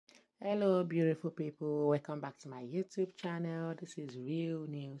Hello, beautiful people. Welcome back to my YouTube channel. This is Real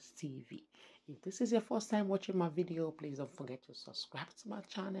News TV. If this is your first time watching my video, please don't forget to subscribe to my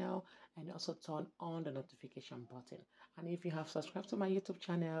channel and also turn on the notification button. And if you have subscribed to my YouTube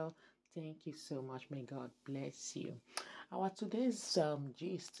channel, thank you so much. May God bless you. Our today's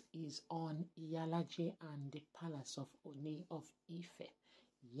gist is on Iya Alaje and the palace of Ooni of Ife.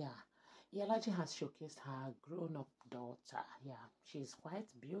 Yeah. Iya Alaje has showcased her grown-up daughter. Yeah, she's quite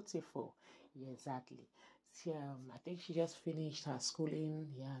beautiful. Yeah, exactly. I think she just finished her schooling.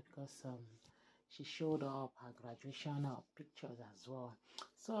 Yeah, because she showed up her graduation pictures as well.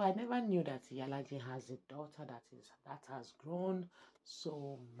 So I never knew that Iya Alaje has a daughter that has grown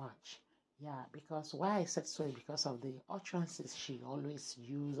so much. Yeah, because why I said so is because of the utterances she always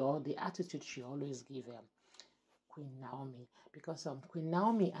use or the attitude she always give them. Queen Naomi, because Queen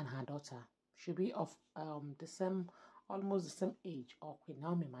Naomi and her daughter should be of the same, almost the same age, or Queen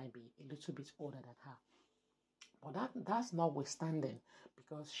Naomi might be a little bit older than her. But that's notwithstanding,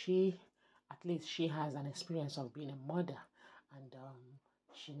 because at least she has an experience of being a mother, and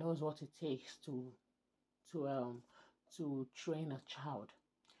she knows what it takes to um to train a child.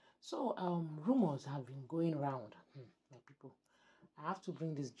 So rumors have been going around, my people. I have to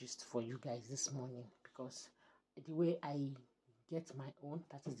bring this gist for you guys this morning because the way I get my own,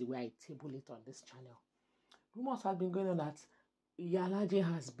 that is the way I table it on this channel. Rumors have been going on that Iya Alaje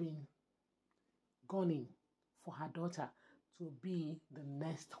has been gunning for her daughter to be the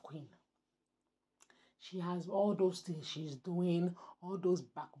next queen. She has all those things she's doing, all those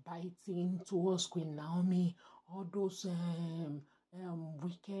backbiting towards Queen Naomi, all those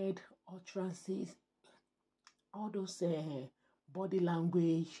wicked utterances, all those body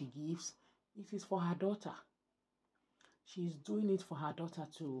language she gives. It is for her daughter. She's doing it for her daughter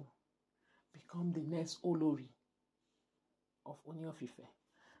to become the next Olori of Ooni of Ife.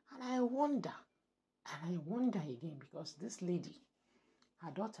 And I wonder again, because this lady,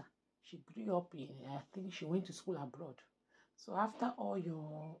 her daughter, she grew up I think she went to school abroad. So after all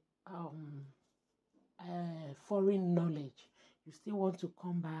your foreign knowledge, you still want to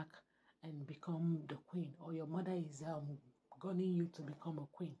come back and become the queen, or your mother is gunning you to become a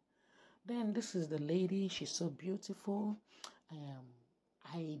queen. Then this is the lady. She's so beautiful.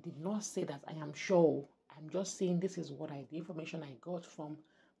 I did not say that I am sure. I'm just saying this is what the information I got from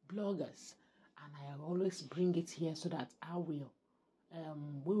bloggers, and I always bring it here so that we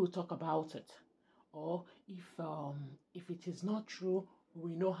will talk about it. Or if it is not true,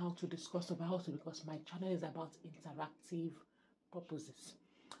 we know how to discuss about it, because my channel is about interactive purposes.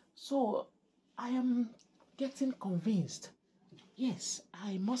 So I am getting convinced. Yes,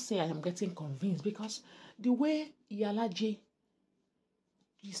 I must say I am getting convinced, because the way Iya Alaje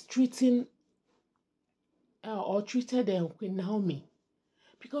is treating or treated Queen Naomi,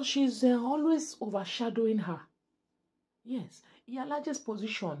 because she's always overshadowing her. Yes, Iya Alaje's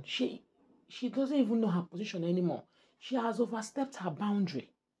position, she doesn't even know her position anymore. She has overstepped her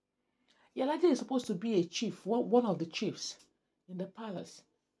boundary. Iya Alaje is supposed to be a chief, one of the chiefs in the palace.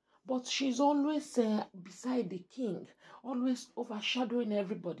 But she's always beside the king, always overshadowing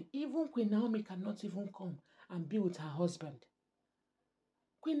everybody. Even Queen Naomi cannot even come and be with her husband.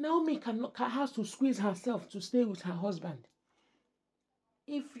 Queen Naomi has to squeeze herself to stay with her husband.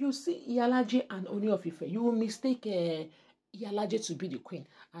 If you see Iya Alaje and Ooni of Ife, you will mistake Iya Alaje to be the queen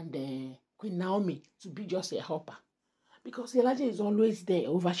and Queen Naomi to be just a helper. Because Iya Alaje is always there,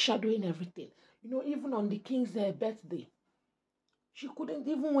 overshadowing everything. You know, even on the king's birthday, she couldn't,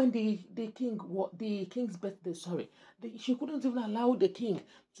 even when the king's birthday, she couldn't even allow the king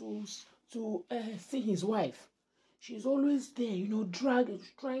to see his wife. She's always there, you know, trying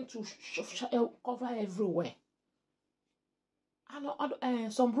to cover everywhere.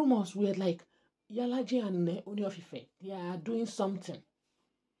 And some rumors were like Iya Alaje and Ooni of Ife, they are doing something.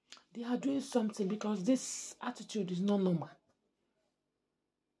 They are doing something, because this attitude is not normal.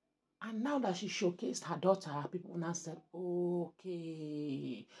 And now that she showcased her daughter, people now said,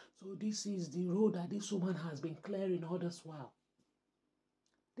 okay, so this is the road that this woman has been clearing all this while.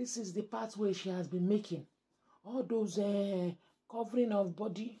 This is the pathway she has been making. All those covering of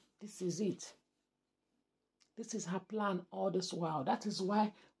body, this is it. This is her plan all this while. That is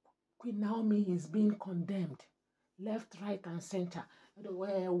why Queen Naomi is being condemned, left, right, and center.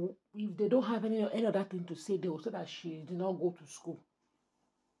 If they don't have any other thing to say, they will say that she did not go to school.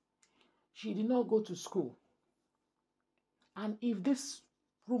 She did not go to school. And if this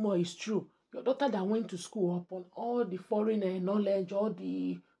rumor is true, your daughter that went to school upon all the foreign knowledge, all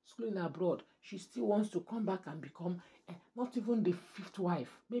the schooling abroad, she still wants to come back and become not even the 5th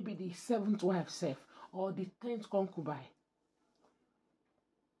wife, maybe the 7th wife self, or the 10th concubine.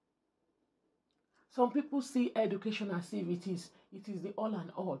 Some people see education as if it is the all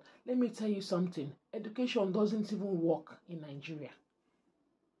and all. Let me tell you something. Education doesn't even work in Nigeria.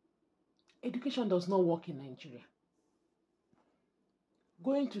 Education does not work in Nigeria.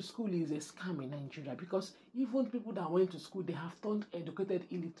 Going to school is a scam in Nigeria because even people that went to school, they have turned educated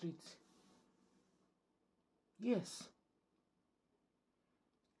illiterate. Yes.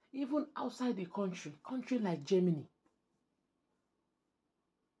 Even outside the country like Germany,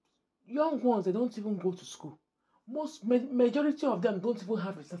 young ones, they don't even go to school. Majority of them don't even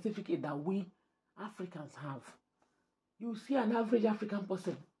have a certificate that we Africans have. You see an average African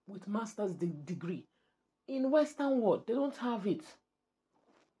person with master's degree. In Western world, they don't have it.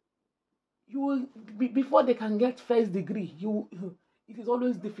 You will before they can get first degree, it is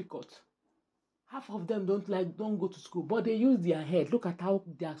always difficult. Half of them don't go to school, but they use their head. Look at how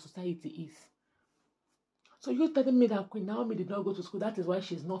their society is. So you're telling me that Queen Naomi did not go to school, that is why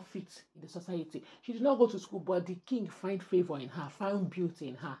she's not fit in the society. She did not go to school, but the king find favor in her, found beauty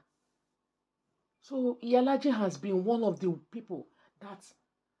in her. So Iya Alaje has been one of the people that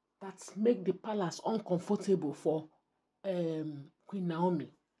make the palace uncomfortable for Queen Naomi.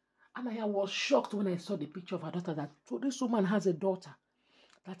 And I was shocked when I saw the picture of her daughter, that so this woman has a daughter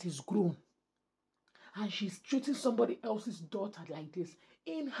that is grown. And she's treating somebody else's daughter like this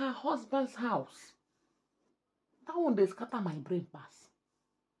in her husband's house. That one, they scatter my brain pass.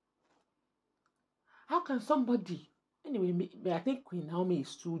 How can somebody... Anyway, I think Queen Naomi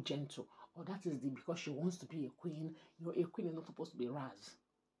is too gentle. Or that is because she wants to be a queen. You know, a queen is not supposed to be ras.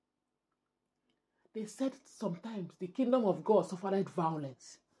 They said sometimes the kingdom of God suffered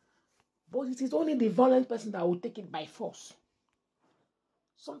violence. But it is only the violent person that will take it by force.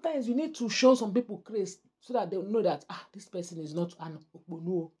 Sometimes you need to show some people grace so that they'll know that this person is not an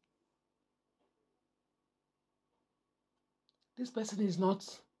okponuo. This person is not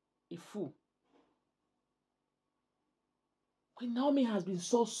a fool. Queen Naomi has been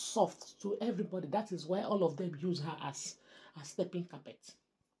so soft to everybody. That is why all of them use her as a stepping carpet.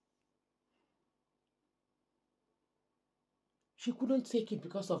 She couldn't take it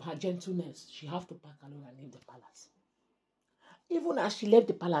because of her gentleness. She had to pack alone and leave the palace. Even as she left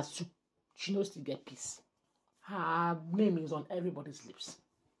the palace too, she knows to get peace. Her name is on everybody's lips.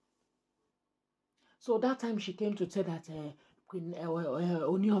 So that time she came to tell that Queen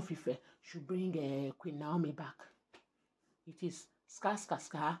Ooni of Ife should bring Queen Naomi back. It is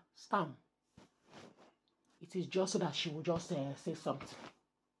scam. It is just so that she will just say something.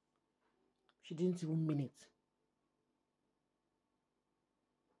 She didn't even mean it.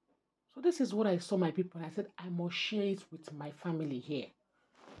 So this is what I saw, my people. I said, I must share it with my family here.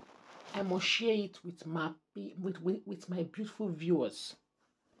 I must share it with my beautiful viewers.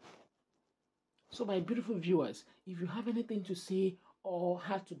 So my beautiful viewers, if you have anything to say or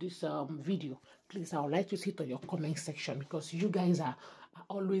add to this video, please, I would like to see it on your comment section, because you guys are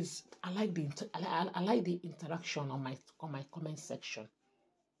always, I like the interaction on my comment section.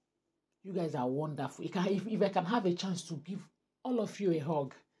 You guys are wonderful. If I can have a chance to give all of you a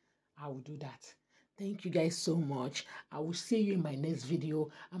hug, I will do that. Thank you guys so much. I will see you in my next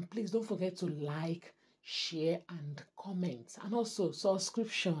video. And please don't forget to like, share, and comment. And also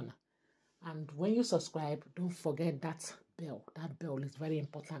subscription. And when you subscribe, don't forget that bell. That bell is very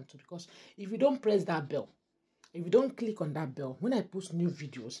important too, because if you don't press that bell, if you don't click on that bell, when I post new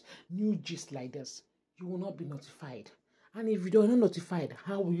videos, new gist like this, you will not be notified. And if you are not notified,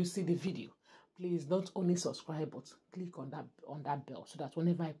 how will you see the video? Please don't only subscribe, but click on that bell so that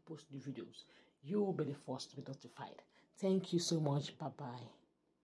whenever I post new videos, you will be the first to be notified. Thank you so much. Bye-bye.